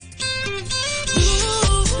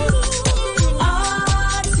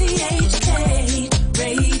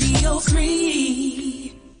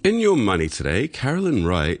In Your Money today, Carolyn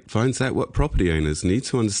Wright finds out what property owners need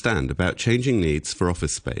to understand about changing needs for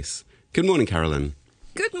office space. Good morning, Carolyn.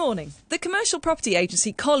 Good morning. The commercial property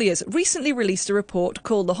agency Colliers recently released a report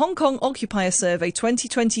called the Hong Kong Occupier Survey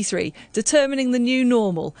 2023, Determining the New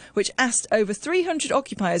Normal, which asked over 300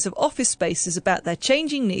 occupiers of office spaces about their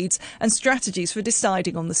changing needs and strategies for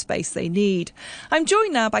deciding on the space they need. I'm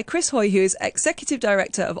joined now by Chris Hui, who is Executive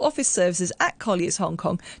Director of Office Services at Colliers Hong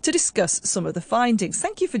Kong, to discuss some of the findings.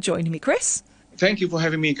 Thank you for joining me, Chris. Thank you for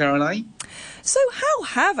having me, Caroline. So how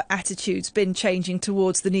have attitudes been changing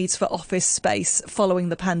towards the needs for office space following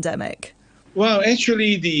the pandemic? Well,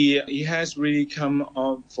 actually, it has really come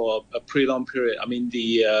on for a pretty long period. I mean,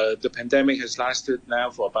 the pandemic has lasted now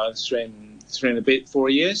for about 4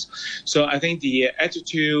 years. So I think the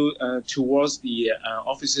attitude towards the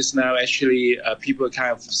offices now, actually, people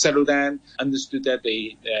kind of settled down, understood that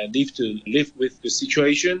they need to live with the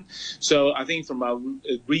situation. So I think from our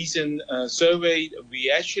recent survey,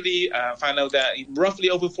 we actually found out that roughly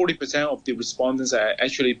over 40% of the respondents are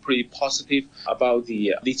actually pretty positive about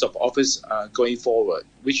the needs of office going forward,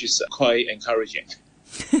 which is quite encouraging.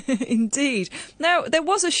 Indeed. Now, there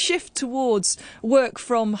was a shift towards work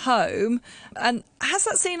from home, and has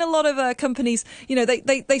that seen a lot of companies,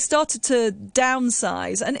 they started to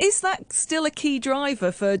downsize, and is that still a key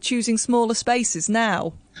driver for choosing smaller spaces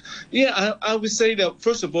now? Yeah, I would say that,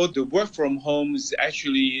 first of all, the work from home is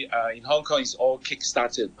actually, in Hong Kong, is all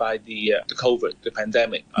kick-started by the COVID, the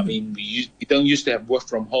pandemic. I mean, we don't used to have work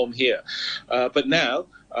from home here. But now,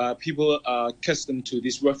 people are accustomed to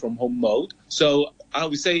this work from home mode. So I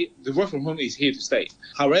would say the work from home is here to stay.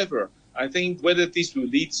 However, I think whether this will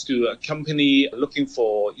lead to a company looking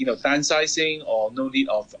for, downsizing or no need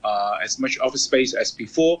of as much office space as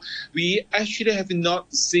before, we actually have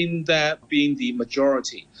not seen that being the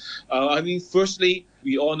majority. I mean, firstly,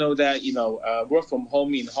 we all know that, work from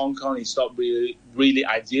home in Hong Kong is not really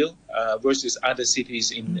ideal versus other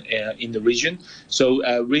cities in the region. So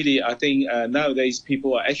really, I think nowadays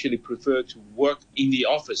people are actually prefer to work in the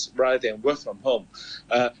office rather than work from home.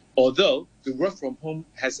 Although the work from home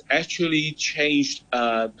has actually changed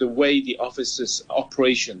the way the office's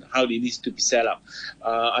operation, how it needs to be set up.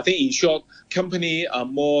 I think in short, companies are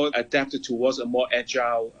more adapted towards a more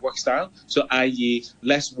agile work style, so i.e.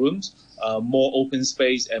 less rooms, more open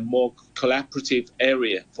space and more collaborative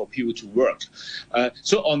area for people to work.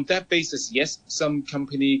 So on that basis, yes, some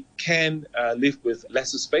company can live with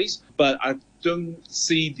lesser space, but I don't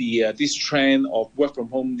see this trend of work from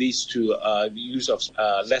home leads to the use of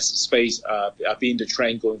less space being the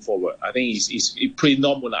trend going forward. I think it's pretty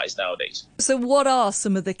normalized nowadays. So what are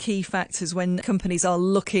some of the key factors when companies are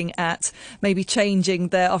looking at maybe changing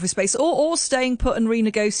their office space or staying put and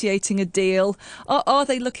renegotiating a deal? Are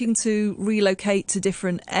they looking to relocate to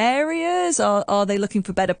different areas? Are they looking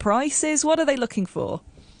for better prices? What are they looking for?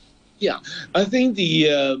 Yeah, I think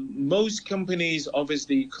the most companies,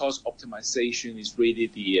 obviously, cost optimization is really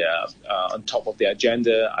the on top of the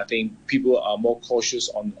agenda. I think people are more cautious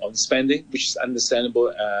on spending, which is understandable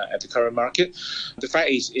at the current market. The fact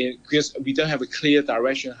is, because we don't have a clear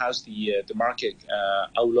direction how the market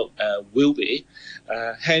outlook will be,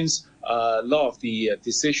 hence a lot of the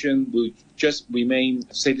decision will just remain,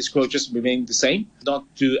 status quo, just remain the same, not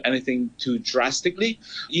do anything too drastically.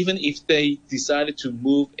 Even if they decided to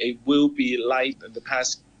move, it will be like the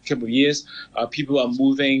past couple of years, people are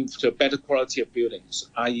moving to a better quality of buildings,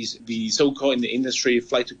 i.e. the so-called in the industry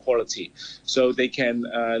flight to quality. So they can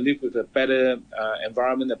live with a better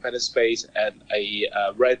environment, a better space at a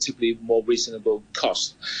relatively more reasonable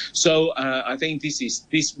cost. So I think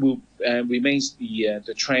this will remains the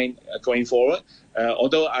trend going forward.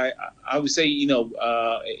 Although I would say,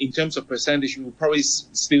 in terms of percentage, you will probably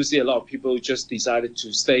still see a lot of people just decided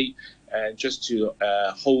to stay and just to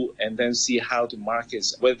hold and then see how the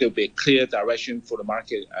markets, whether there will be a clear direction for the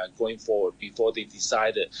market going forward before they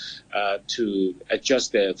decided to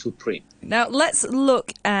adjust their footprint. Now, let's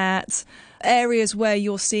look at areas where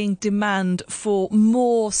you're seeing demand for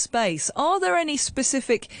more space. Are there any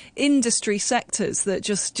specific industry sectors that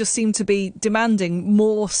just seem to be demanding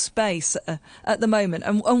more space at the moment?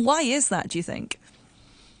 And why is that, do you think?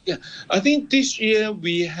 Yeah, I think this year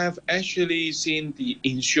we have actually seen the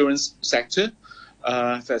insurance sector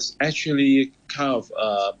that's actually kind of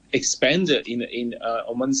expanded in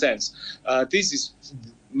on one sense. This is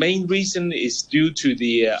main reason is due to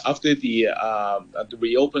the after the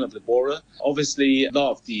reopen of the border. Obviously, a lot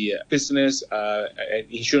of the business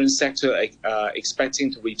insurance sector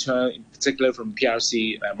expecting to return, in particular from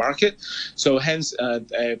PRC market. So hence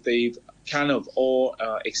they've kind of all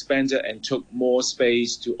expanded and took more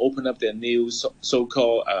space to open up their new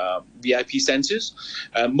so-called VIP centers.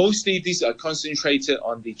 Mostly these are concentrated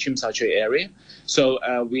on the Tsim Sha Tsui area. So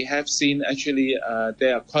we have seen actually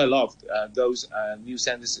there are quite a lot of those new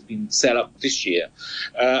centers have been set up this year.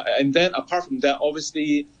 And then apart from that,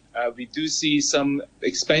 obviously, we do see some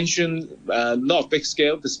expansion, not big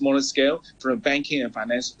scale, the smaller scale, from the banking and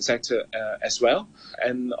finance sector as well.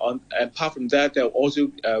 And apart from that, there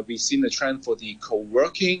also we've seen a trend for the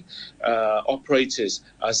co-working operators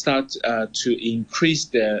start to increase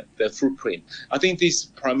their footprint. I think this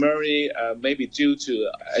primarily may be due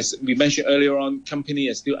to, as we mentioned earlier on,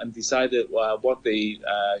 companies are still undecided what they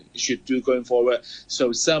should do going forward.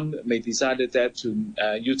 So some may decided that to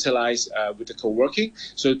utilize with the co-working,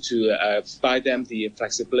 so to buy them the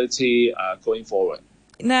flexibility going forward.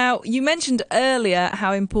 Now, you mentioned earlier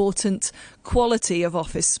how important quality of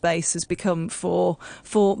office space has become for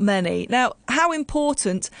many. Now, how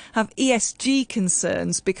important have ESG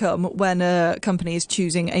concerns become when a company is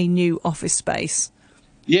choosing a new office space?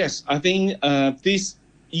 Yes, I think this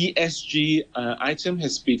ESG item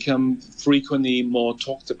has become frequently more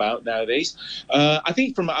talked about nowadays. I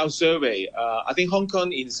think from our survey, I think Hong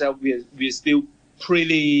Kong itself, we're still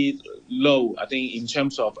pretty low, I think, in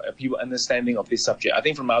terms of people understanding of this subject. I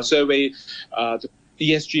think from our survey, the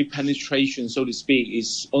ESG penetration, so to speak,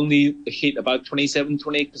 is only hit about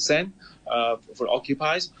 27-28% for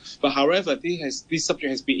occupiers. But however, this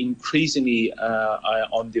subject has been increasingly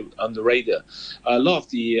on the radar. A lot of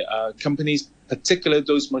the companies, particularly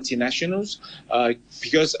those multinationals,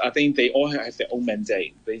 because I think they all have their own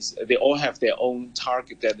mandate. They all have their own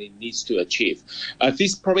target that they need to achieve.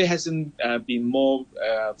 This probably hasn't been more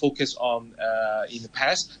focused on in the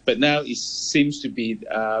past, but now it seems to be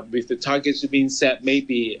with the targets being set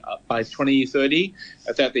maybe by 2030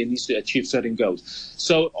 that they need to achieve certain goals.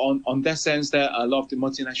 So on that sense, that a lot of the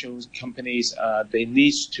multinational companies, they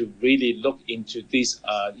need to really look into these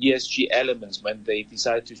ESG elements when they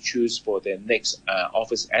decide to choose for their next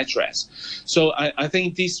office address. So I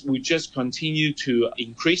think this will just continue to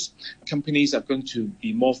increase. Companies are going to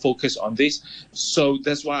be more focused on this. So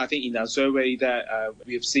that's why I think in our survey that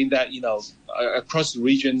we have seen that, across the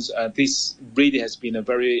regions, this really has been a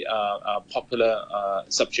very popular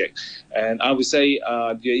subject. And I would say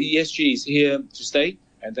the ESG is here to stay.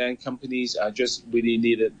 And then companies just really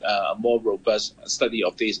needed a more robust study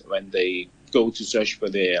of this when they go to search for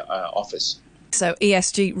their office. So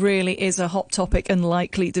ESG really is a hot topic and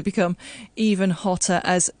likely to become even hotter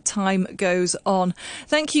as time goes on.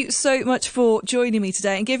 Thank you so much for joining me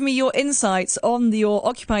today and giving me your insights on your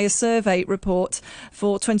occupier survey report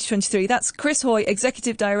for 2023. That's Chris Hui,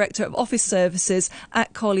 Executive Director of Office Services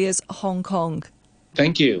at Colliers Hong Kong. Thank you.